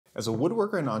As a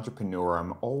woodworker and entrepreneur,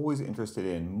 I'm always interested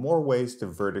in more ways to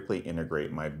vertically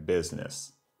integrate my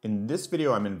business. In this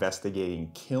video, I'm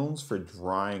investigating kilns for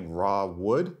drying raw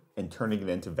wood and turning it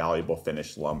into valuable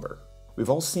finished lumber. We've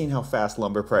all seen how fast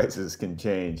lumber prices can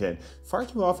change, and far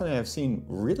too often I have seen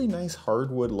really nice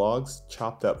hardwood logs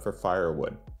chopped up for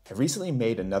firewood. I recently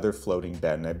made another floating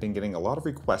bed, and I've been getting a lot of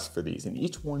requests for these, and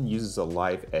each one uses a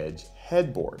live edge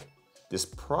headboard. This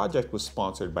project was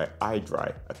sponsored by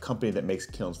iDRY, a company that makes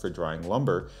kilns for drying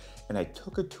lumber, and I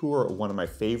took a tour of one of my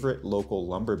favorite local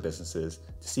lumber businesses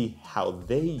to see how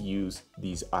they use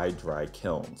these iDRY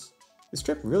kilns. This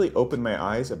trip really opened my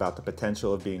eyes about the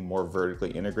potential of being more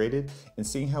vertically integrated, and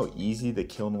seeing how easy the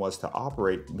kiln was to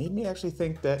operate made me actually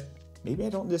think that maybe I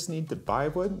don't just need to buy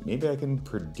wood, maybe I can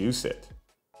produce it.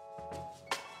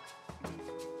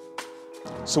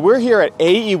 So we're here at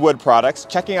AE Wood Products,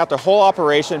 checking out their whole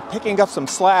operation, picking up some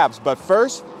slabs, but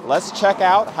first, let's check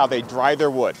out how they dry their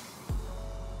wood.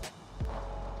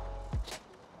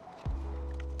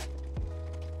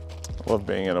 I love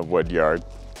being in a wood yard,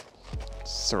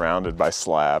 surrounded by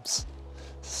slabs.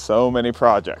 So many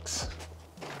projects.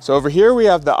 So over here we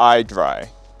have the iDRY.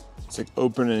 It's like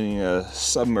opening a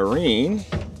submarine.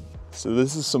 So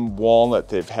this is some walnut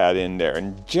they've had in there,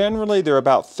 and generally they're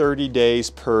about 30 days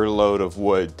per load of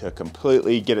wood to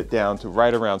completely get it down to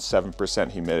right around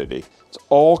 7% humidity. It's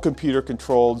all computer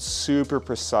controlled, super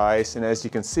precise, and as you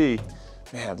can see,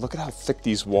 man, look at how thick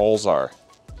these walls are.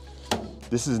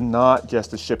 This is not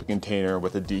just a shipping container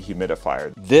with a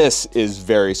dehumidifier. This is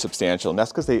very substantial, and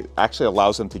that's because they actually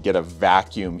allows them to get a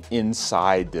vacuum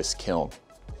inside this kiln.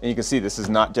 And you can see this is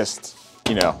not just,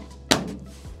 you know,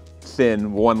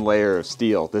 thin one layer of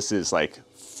steel. This is like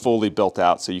fully built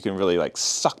out, so you can really like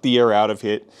suck the air out of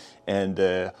it, and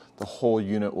the whole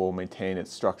unit will maintain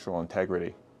its structural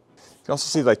integrity. You can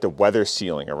also see like the weather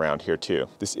sealing around here too.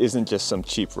 This isn't just some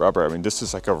cheap rubber. I mean, this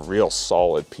is like a real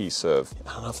solid piece of,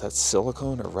 I don't know if that's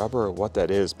silicone or rubber or what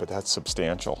that is, but that's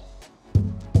substantial.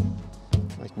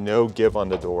 Like no give on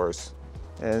the doors.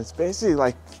 And it's basically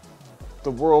like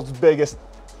the world's biggest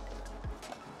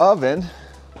oven.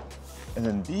 And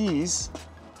then these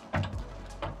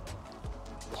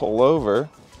pull over,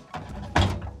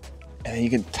 and then you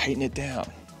can tighten it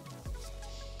down.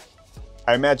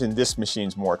 I imagine this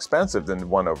machine's more expensive than the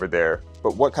one over there,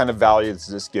 but what kind of value does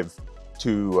this give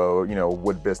to you know, a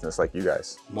wood business like you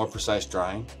guys? More precise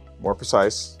drying. More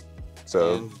precise.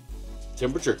 So and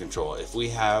temperature control. If we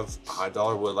have high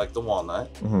dollar wood like the walnut,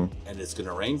 and it's going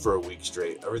to rain for a week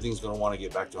straight, everything's going to want to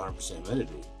get back to 100%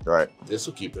 humidity. Right. This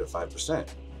will keep it at 5%.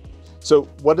 So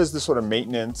what is the sort of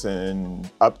maintenance and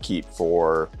upkeep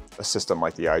for a system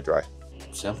like the iDRY?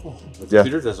 Simple. The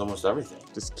computer does almost everything.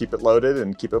 Just keep it loaded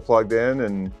and keep it plugged in,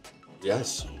 and...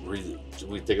 Yes.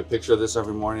 We take a picture of this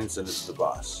every morning and send it to the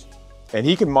boss. And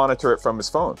he can monitor it from his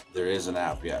phone. There is an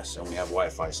app, yes, and we have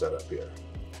Wi-Fi set up here.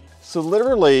 So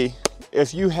literally,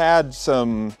 if you had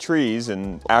some trees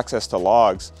and access to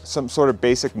logs, some sort of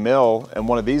basic mill, and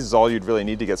one of these is all you'd really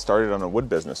need to get started on a wood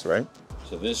business, right?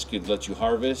 So this could let you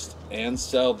harvest and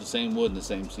sell the same wood in the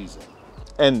same season.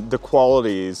 And the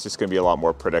quality is just going to be a lot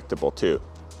more predictable too.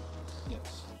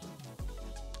 Yes.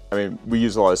 I mean, we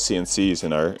use a lot of CNCs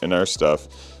in our stuff,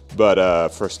 but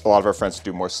for a lot of our friends who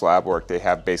do more slab work, they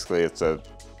have basically, it's a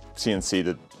CNC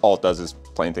that all it does is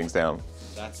plane things down.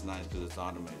 That's nice because it's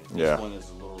automated. Yeah. This one is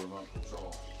a little remote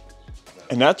control.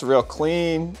 And that's real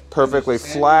clean, perfectly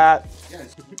flat.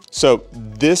 Yes. So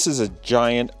this is a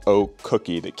giant oak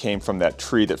cookie that came from that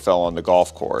tree that fell on the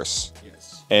golf course.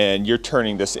 Yes. And you're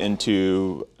turning this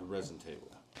into... A resin table.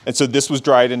 And so this was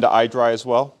dried into iDRY as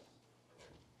well?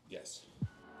 Yes.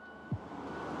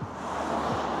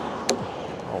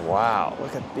 Oh wow,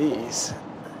 look at these.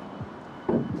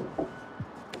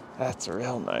 That's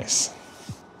real nice.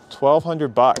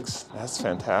 1,200 bucks, that's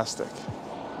fantastic.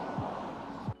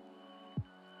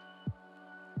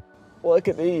 Look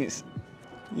at these.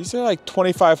 These are like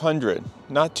 2,500,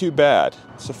 not too bad.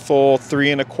 It's a full 3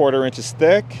 1/4 inches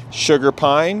thick, sugar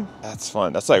pine. That's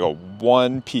fun, that's like a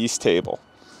one-piece table.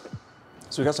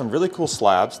 So we got some really cool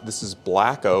slabs. This is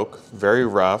black oak, very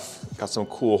rough. Got some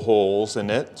cool holes in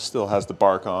it, still has the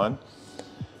bark on.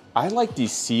 I like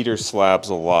these cedar slabs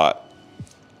a lot.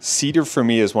 Cedar for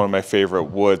me is one of my favorite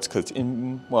woods because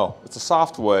it's a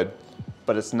softwood,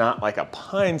 but it's not like a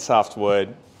pine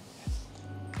softwood.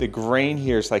 The grain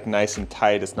here is like nice and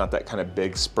tight. It's not that kind of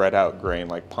big spread out grain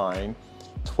like pine.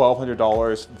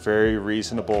 $1,200, very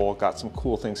reasonable. Got some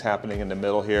cool things happening in the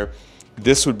middle here.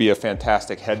 This would be a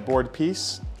fantastic headboard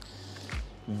piece.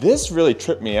 This really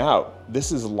tripped me out.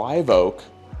 This is live oak,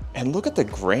 and look at the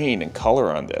grain and color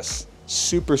on this.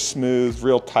 Super smooth,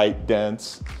 real tight,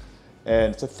 dense.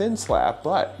 And it's a thin slab,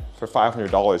 but for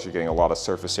 $500, you're getting a lot of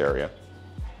surface area.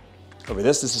 Over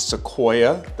this is a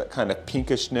sequoia, that kind of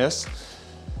pinkishness.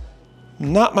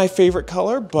 Not my favorite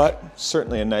color, but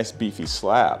certainly a nice beefy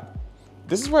slab.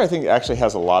 This is where I think it actually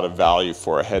has a lot of value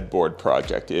for a headboard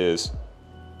project is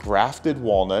grafted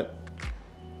walnut,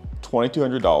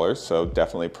 $2,200, so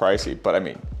definitely pricey, but I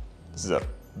mean, this is a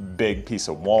big piece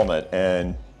of walnut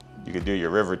and you could do your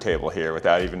river table here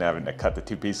without even having to cut the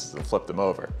two pieces and flip them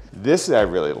over. This I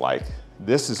really like.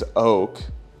 This is oak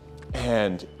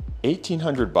and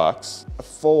 1,800 bucks, a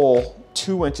full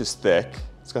 2 inches thick.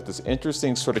 It's got this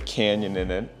interesting sort of canyon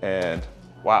in it and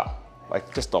wow,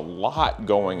 like just a lot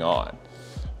going on.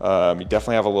 You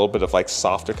definitely have a little bit of like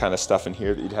softer kind of stuff in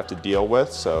here that you'd have to deal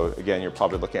with. So again, you're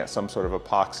probably looking at some sort of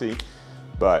epoxy,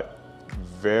 but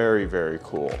very, very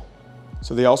cool.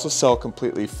 So they also sell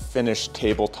completely finished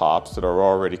tabletops that are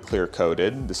already clear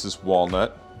coated. This is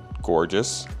walnut,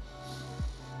 gorgeous.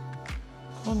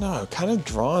 I don't know, kind of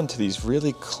drawn to these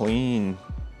really clean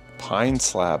pine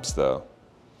slabs though.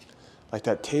 Like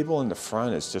that table in the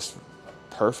front is just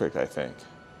perfect, I think.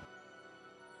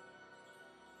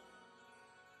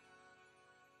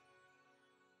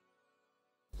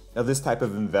 Now this type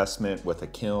of investment with a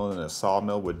kiln and a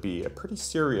sawmill would be a pretty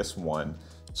serious one,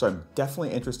 so I'm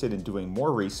definitely interested in doing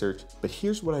more research, but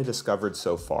here's what I discovered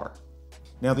so far.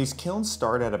 Now these kilns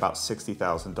start at about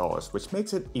 $60,000, which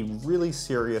makes it a really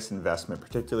serious investment,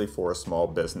 particularly for a small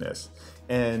business.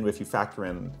 And if you factor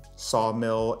in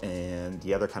sawmill and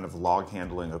the other kind of log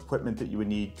handling equipment that you would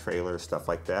need, trailers, stuff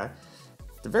like that,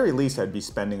 at the very least I'd be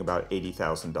spending about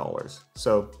 $80,000.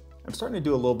 So I'm starting to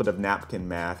do a little bit of napkin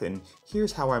math, and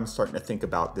here's how I'm starting to think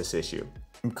about this issue.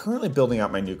 I'm currently building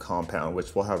out my new compound,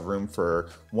 which will have room for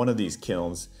one of these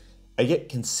kilns. I get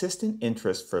consistent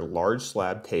interest for large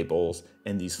slab tables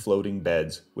and these floating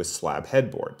beds with slab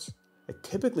headboards. I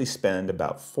typically spend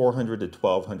about $400 to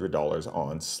 $1,200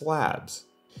 on slabs.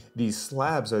 These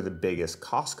slabs are the biggest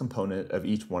cost component of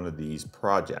each one of these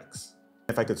projects.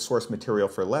 If I could source material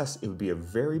for less, it would be a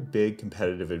very big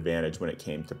competitive advantage when it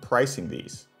came to pricing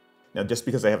these. Now, just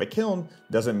because I have a kiln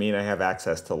doesn't mean I have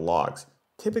access to logs.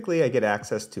 Typically, I get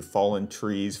access to fallen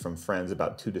trees from friends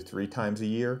about 2 to 3 times a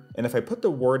year. And if I put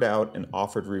the word out and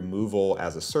offered removal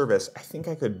as a service, I think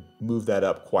I could move that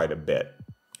up quite a bit.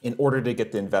 In order to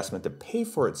get the investment to pay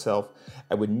for itself,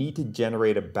 I would need to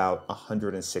generate about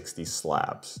 160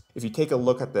 slabs. If you take a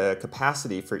look at the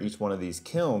capacity for each one of these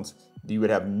kilns, you would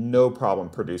have no problem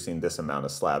producing this amount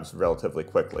of slabs relatively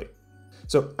quickly.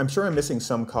 So I'm sure I'm missing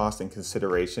some costs and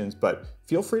considerations, but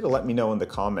feel free to let me know in the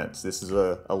comments. This is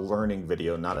a learning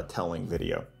video, not a telling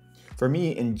video. For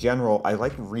me, in general, I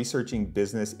like researching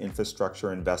business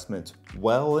infrastructure investments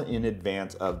well in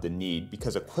advance of the need,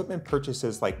 because equipment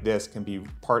purchases like this can be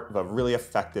part of a really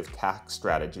effective tax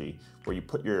strategy where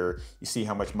you see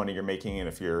how much money you're making, and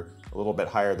if you're a little bit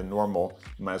higher than normal,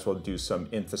 you might as well do some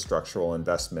infrastructural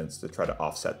investments to try to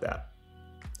offset that.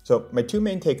 So my 2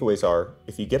 main takeaways are,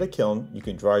 if you get a kiln, you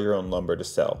can draw your own lumber to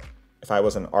sell. If I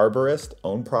was an arborist,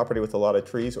 owned property with a lot of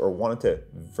trees, or wanted to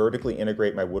vertically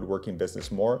integrate my woodworking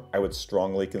business more, I would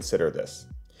strongly consider this.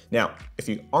 Now, if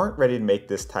you aren't ready to make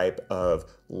this type of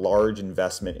large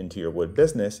investment into your wood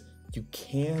business, you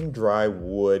can dry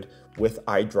wood with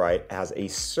iDRY as a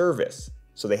service.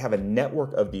 So they have a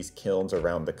network of these kilns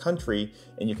around the country,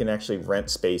 and you can actually rent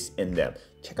space in them.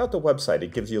 Check out the website,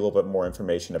 it gives you a little bit more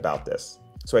information about this.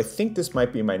 So I think this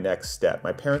might be my next step.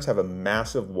 My parents have a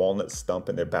massive walnut stump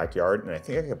in their backyard, and I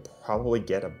think I could probably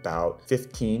get about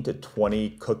 15 to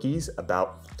 20 cookies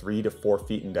about 3 to 4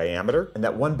 feet in diameter. And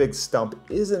that one big stump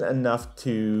isn't enough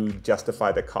to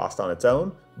justify the cost on its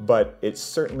own, but it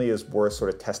certainly is worth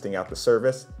sort of testing out the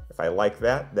service. If I like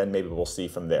that, then maybe we'll see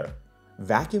from there.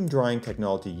 Vacuum drying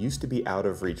technology used to be out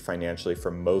of reach financially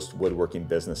for most woodworking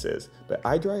businesses, but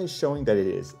iDRY is showing that it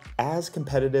is as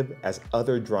competitive as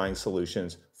other drying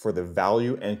solutions for the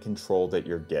value and control that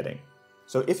you're getting.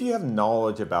 So if you have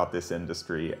knowledge about this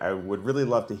industry, I would really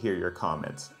love to hear your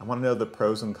comments. I want to know the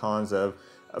pros and cons of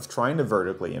trying to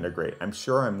vertically integrate. I'm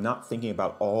sure I'm not thinking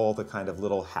about all the kind of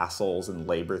little hassles and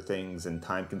labor things and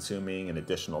time consuming and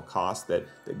additional costs that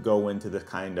go into this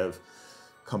kind of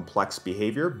complex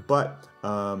behavior, but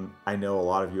I know a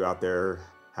lot of you out there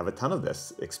have a ton of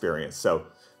this experience. So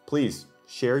please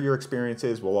share your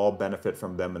experiences. We'll all benefit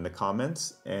from them in the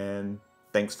comments, and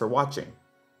thanks for watching.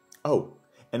 Oh,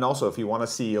 and also if you want to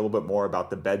see a little bit more about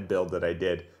the bed build that I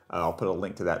did, I'll put a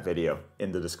link to that video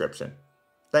in the description.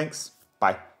 Thanks,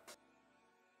 bye.